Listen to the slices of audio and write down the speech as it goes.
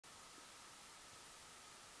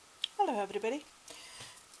Hello everybody,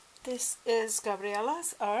 this is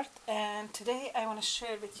Gabriella's art, and today I want to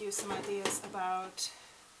share with you some ideas about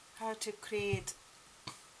how to create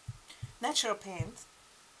natural paint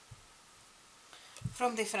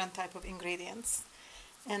from different type of ingredients,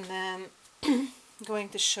 and then going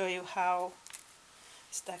to show you how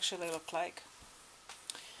it actually look like.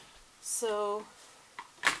 So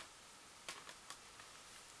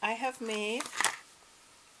I have made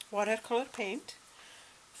watercolor paint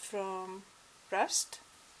from rust,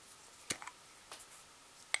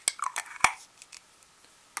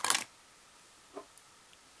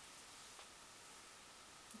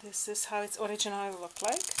 this is how its originally looked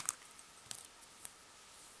like,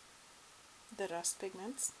 the rust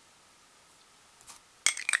pigments.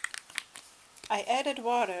 I added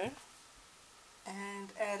water and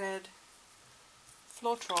added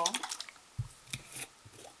flotrol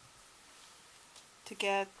to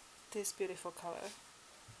get this beautiful color.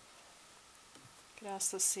 You can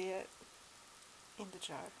also see it in the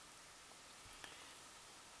jar.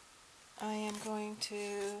 I am going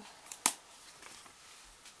to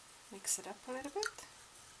mix it up a little bit.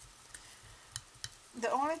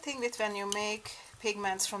 The only thing with when you make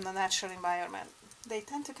pigments from the natural environment, they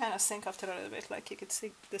tend to kind of sink after a little bit. Like you can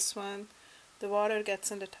see this one, the water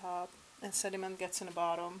gets in the top and sediment gets in the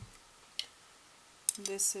bottom.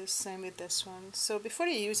 This is same with this one. So before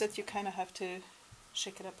you use it, you kind of have to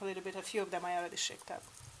shake it up a little bit. A few of them I already shaked up.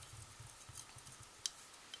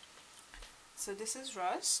 So this is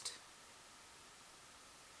rust,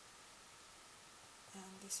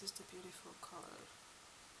 and this is the beautiful color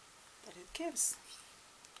that it gives.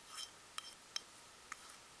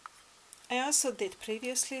 I also did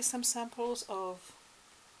previously some samples of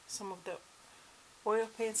some of the oil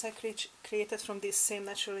paints I created from these same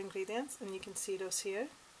natural ingredients, and you can see those here.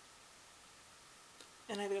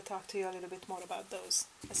 And I will talk to you a little bit more about those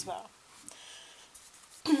as well.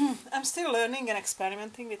 I'm still learning and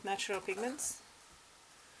experimenting with natural pigments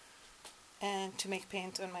and to make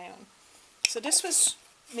paint on my own. So this was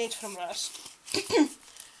made from rust.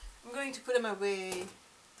 I'm going to put them away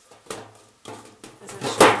as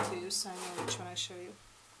I show you, so I know which one I show you.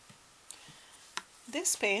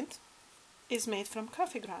 This paint is made from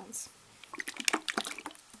coffee grounds.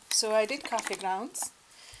 So I did coffee grounds,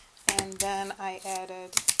 and then I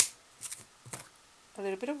added a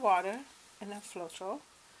little bit of water and a flotrol.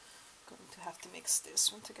 I'm going to have to mix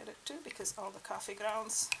this one together too, because all the coffee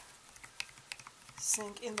grounds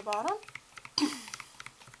sink in the bottom.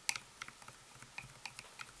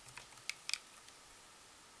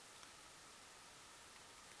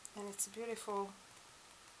 And it's a beautiful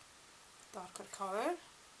darker color,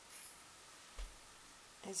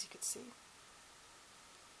 as you can see.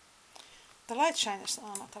 The light shines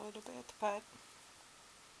on it a little bit, but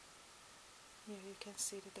here you can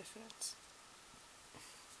see the difference.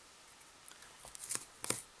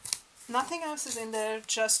 Nothing else is in there,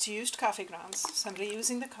 just used coffee grounds. So I'm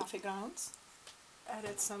reusing the coffee grounds.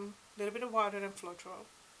 Added some little bit of water and flotrol.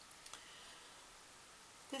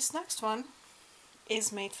 This next one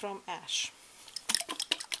is made from ash.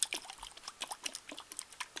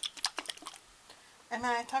 And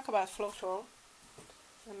when I talk about flotrol,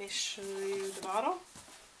 let me show you the bottle.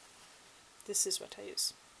 This is what I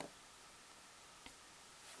use.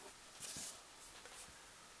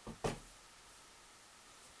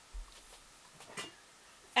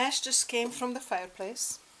 Ash just came from the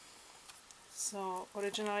fireplace. So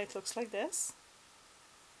originally it looks like this.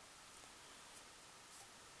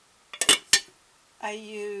 I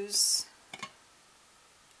use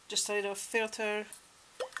just a little filter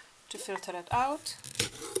to filter it out.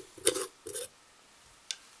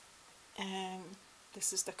 And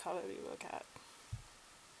this is the color you will get.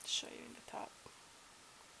 I'll show you in the top.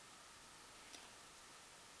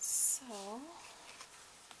 So,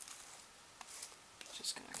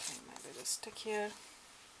 just gonna clean my little stick here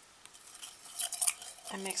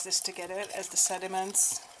and mix this together as the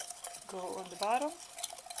sediments go on the bottom.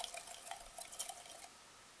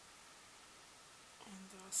 And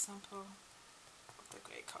do a sample of the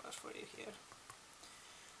gray color for you here.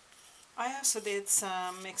 I also did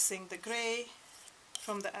some mixing the gray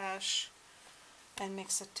from the ash and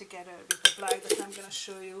mix it together with the black that I'm going to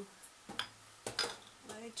show you.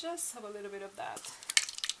 I just have a little bit of that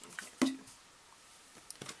in here too.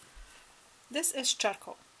 This is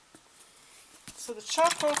charcoal. So the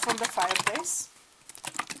charcoal from the fireplace.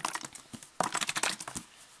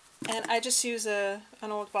 And I just use an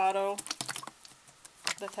old bottle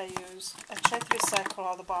that I use. I try to recycle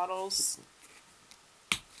all the bottles.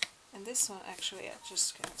 And this one actually I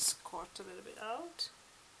just kind of squirt a little bit out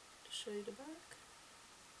to show you the back.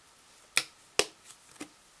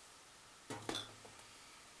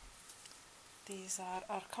 these are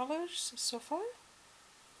our colors so far.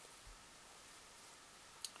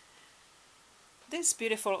 This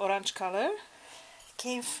beautiful orange color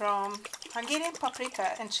came from Hungarian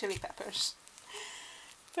paprika and chili peppers.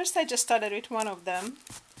 First I just started with one of them,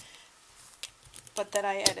 but then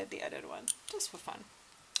I added the other one, just for fun.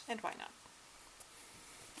 And why not?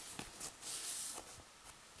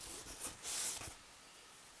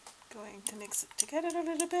 Going to mix it together a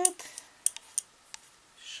little bit,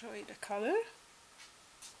 show you the color,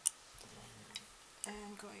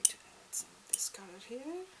 and going to add some of this color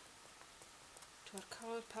here to our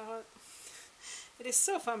color palette. It is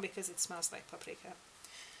so fun because it smells like paprika.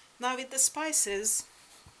 Now with the spices,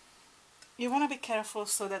 you want to be careful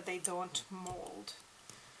so that they don't mold.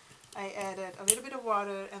 I added a little bit of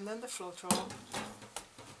water and then the flotrol,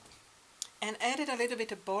 and added a little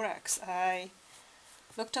bit of borax. I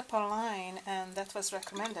looked up online and that was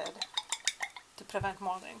recommended to prevent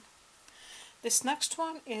molding. This next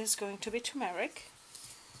one is going to be turmeric.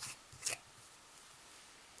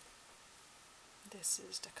 This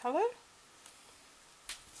is the color.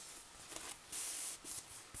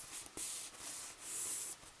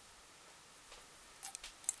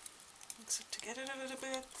 Mix it together a little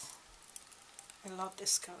bit. I love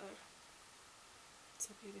this color. It's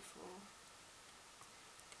a beautiful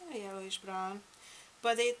kind of yellowish brown,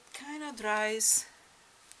 but it kind of dries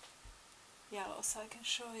yellow, so I can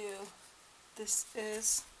show you. This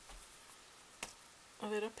is a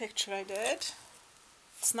little picture I did.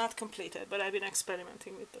 It's not completed, but I've been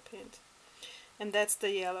experimenting with the paint. And that's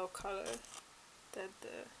the yellow color that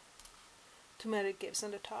the turmeric gives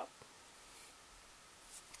on the top.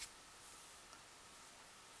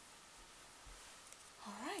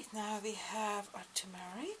 Alright, now we have our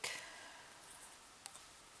turmeric.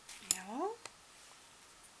 Yellow.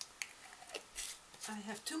 I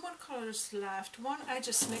have two more colors left. One I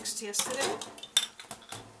just mixed yesterday.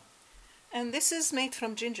 And this is made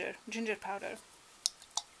from ginger powder.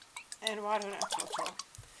 And water and flotrol.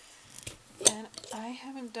 And I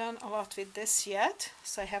haven't done a lot with this yet,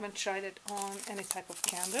 so I haven't tried it on any type of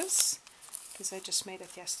canvas because I just made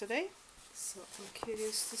it yesterday. So I'm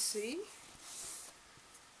curious to see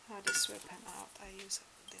how this will pan out. I use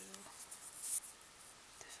a little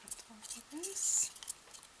different one for this.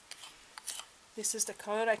 This is the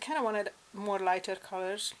color. I kind of wanted more lighter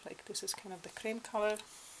colors, like this is kind of the cream color.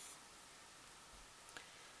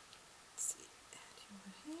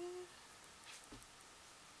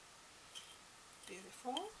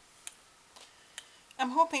 Beautiful. I'm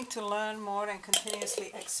hoping to learn more and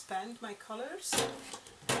continuously expand my colors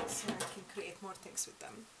so I can create more things with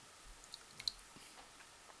them.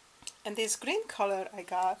 And this green color I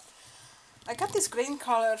got this green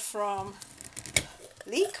color from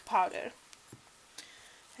leek powder.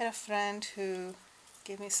 I had a friend who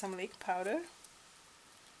gave me some leek powder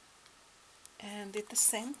and did the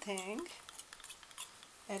same thing.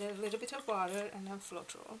 Added a little bit of water and then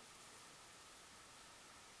flotrol.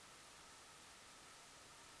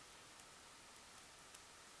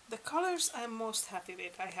 The colors I'm most happy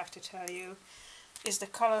with, I have to tell you, is the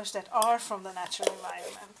colors that are from the natural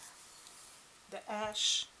environment. The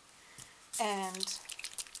ash and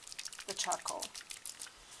the charcoal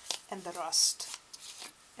and the rust.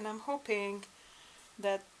 And I'm hoping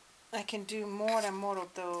that I can do more and more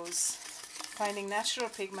of those, finding natural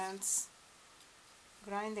pigments,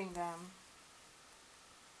 grinding them,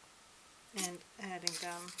 and adding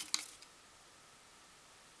them.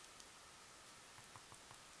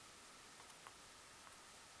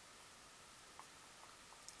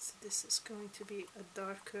 So this is going to be a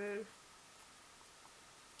darker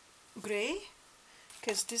gray,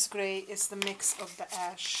 because this gray is the mix of the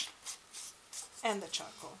ash and the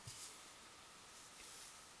charcoal.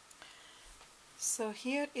 So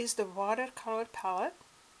here is the watercolor palette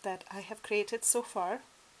that I have created so far,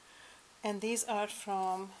 and these are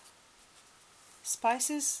from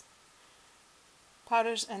spices,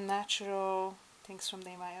 powders, and natural things from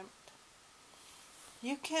the environment.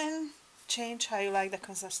 You can change how you like the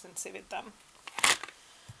consistency with them.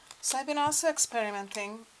 So I've been also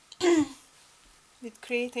experimenting with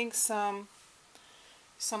creating some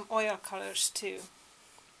oil colors too,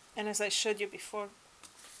 and as I showed you before,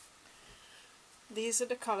 these are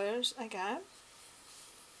the colors I got.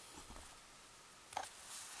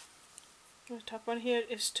 The top one here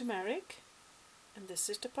is turmeric, and this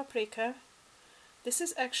is the paprika. This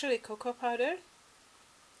is actually cocoa powder,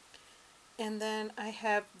 and then I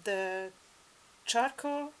have the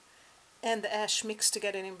charcoal and the ash mixed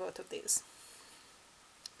together in both of these.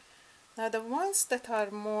 Now the ones that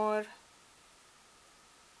are more,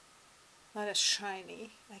 not as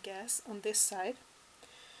shiny, I guess, on this side,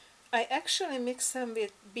 I actually mix them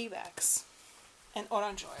with beeswax and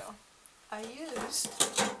orange oil. I used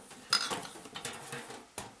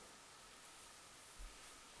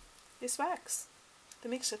this wax to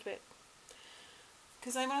mix it with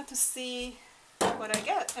because I wanted to see what I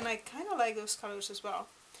get, and I kind of like those colors as well.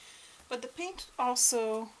 But the paint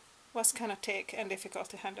also was kind of thick and difficult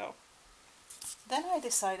to handle. Then I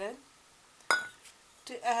decided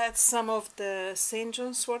to add some of the St.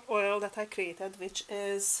 John's Wort oil that I created, which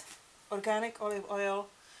is organic olive oil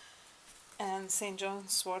and St.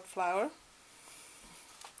 John's Wort flour,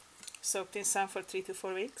 soaked in sun for 3 to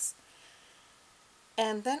 4 weeks.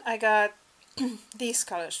 And then I got these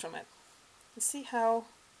colors from it. You see how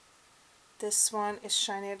this one is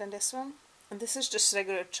shinier than this one? And this is just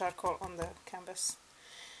regular charcoal on the canvas.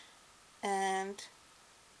 And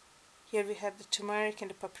here we have the turmeric and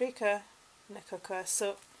the paprika and the cocoa.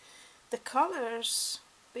 So the colors,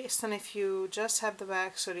 based on if you just have the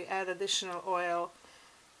wax or you add additional oil,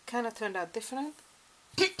 kind of turned out different.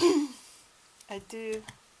 I do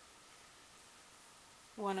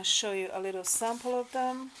want to show you a little sample of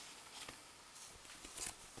them.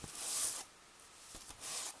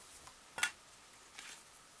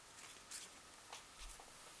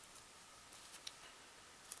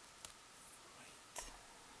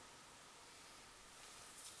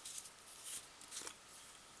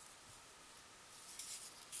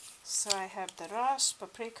 So I have the rust,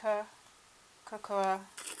 paprika, cocoa,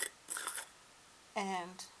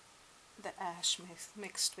 and the ash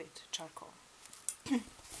mixed with charcoal.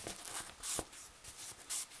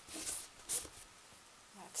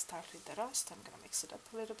 Let's start with the rust. I'm going to mix it up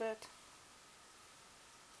a little bit.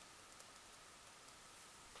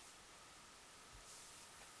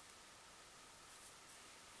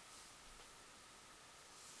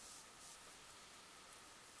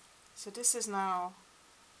 So this is now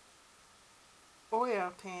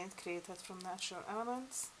oil paint created from natural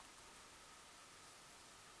elements.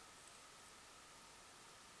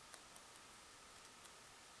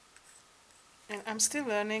 And I'm still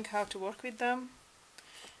learning how to work with them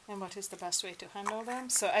and what is the best way to handle them.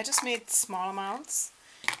 So I just made small amounts,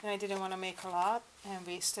 and I didn't want to make a lot and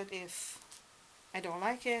waste it if I don't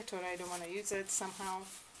like it or I don't want to use it somehow.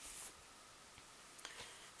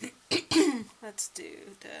 Let's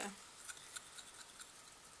do the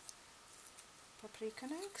paprika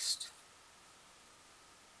next.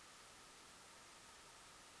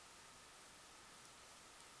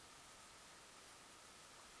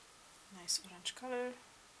 Nice orange color.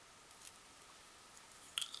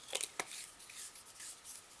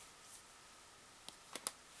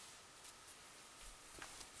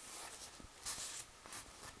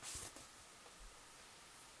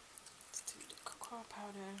 Let's do the cocoa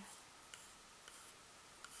powder.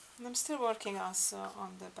 And I'm still working also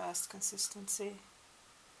on the best consistency.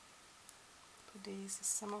 But these are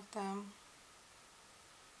some of them.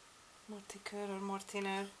 More thicker or more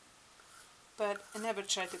thinner. But I never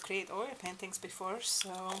tried to create oil paintings before,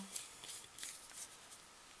 so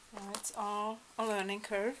it's all a learning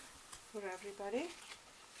curve for everybody.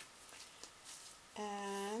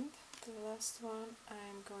 And the last one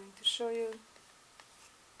I'm going to show you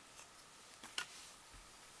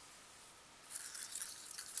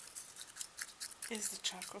is the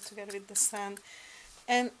charcoal together with the sand.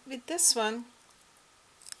 And with this one,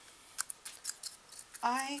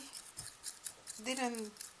 I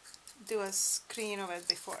didn't do a screen of it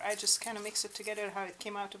before. I just kind of mixed it together how it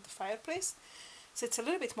came out of the fireplace. So it's a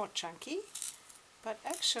little bit more chunky, but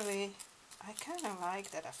actually I kind of like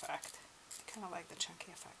that effect. I kind of like the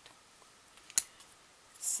chunky effect.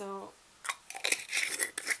 So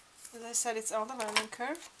as I said, it's all the learning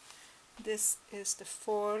curve. This is the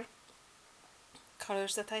 4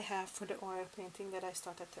 colors that I have for the oil painting that I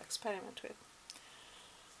started to experiment with.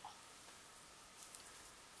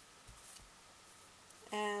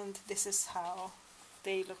 And this is how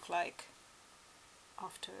they look like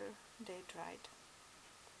after they dried.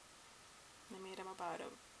 I made them about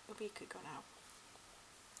a week ago now.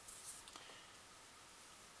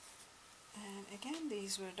 And again,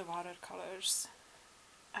 these were the watercolors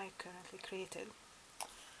I currently created.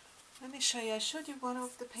 Let me show you. I showed you one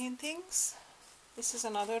of the paintings. This is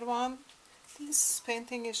another one. This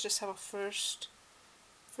painting is just have a first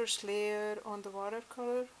layer on the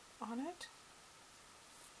watercolor on it.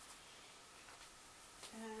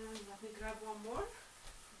 And let me grab one more,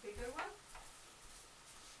 bigger one.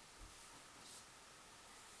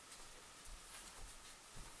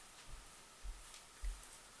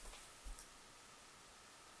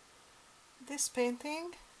 This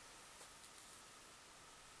painting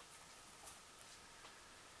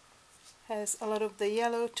has a lot of the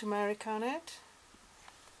yellow turmeric on it.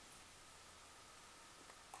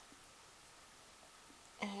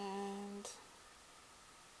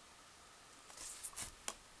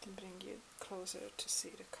 closer to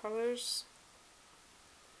see the colors.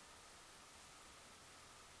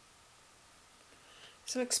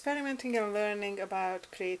 So experimenting and learning about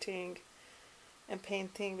creating and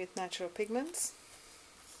painting with natural pigments.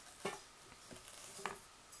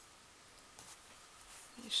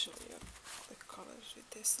 Let me show you the colors with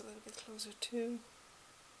this a little bit closer too.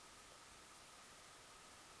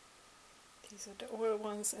 These are the oil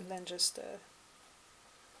ones, and then just the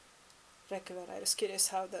regular. I was curious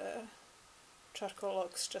how the charcoal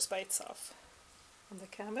looks just by itself on the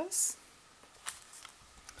canvas.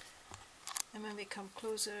 And when we come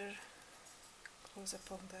close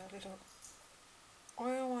up on the little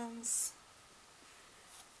oil ones,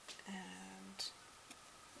 and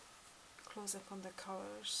close up on the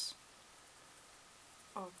colors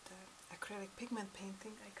of the acrylic pigment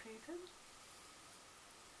painting I created.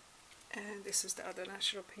 And this is the other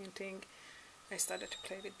natural painting I started to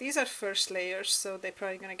play with. These are first layers, so they're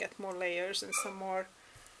probably going to get more layers and some more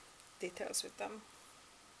details with them.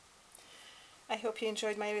 I hope you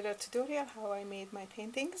enjoyed my little tutorial how I made my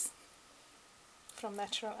paintings from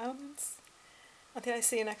natural elements. Until I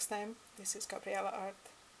see you next time, this is Gabriella Art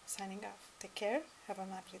signing off. Take care, have a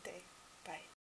lovely day. Bye.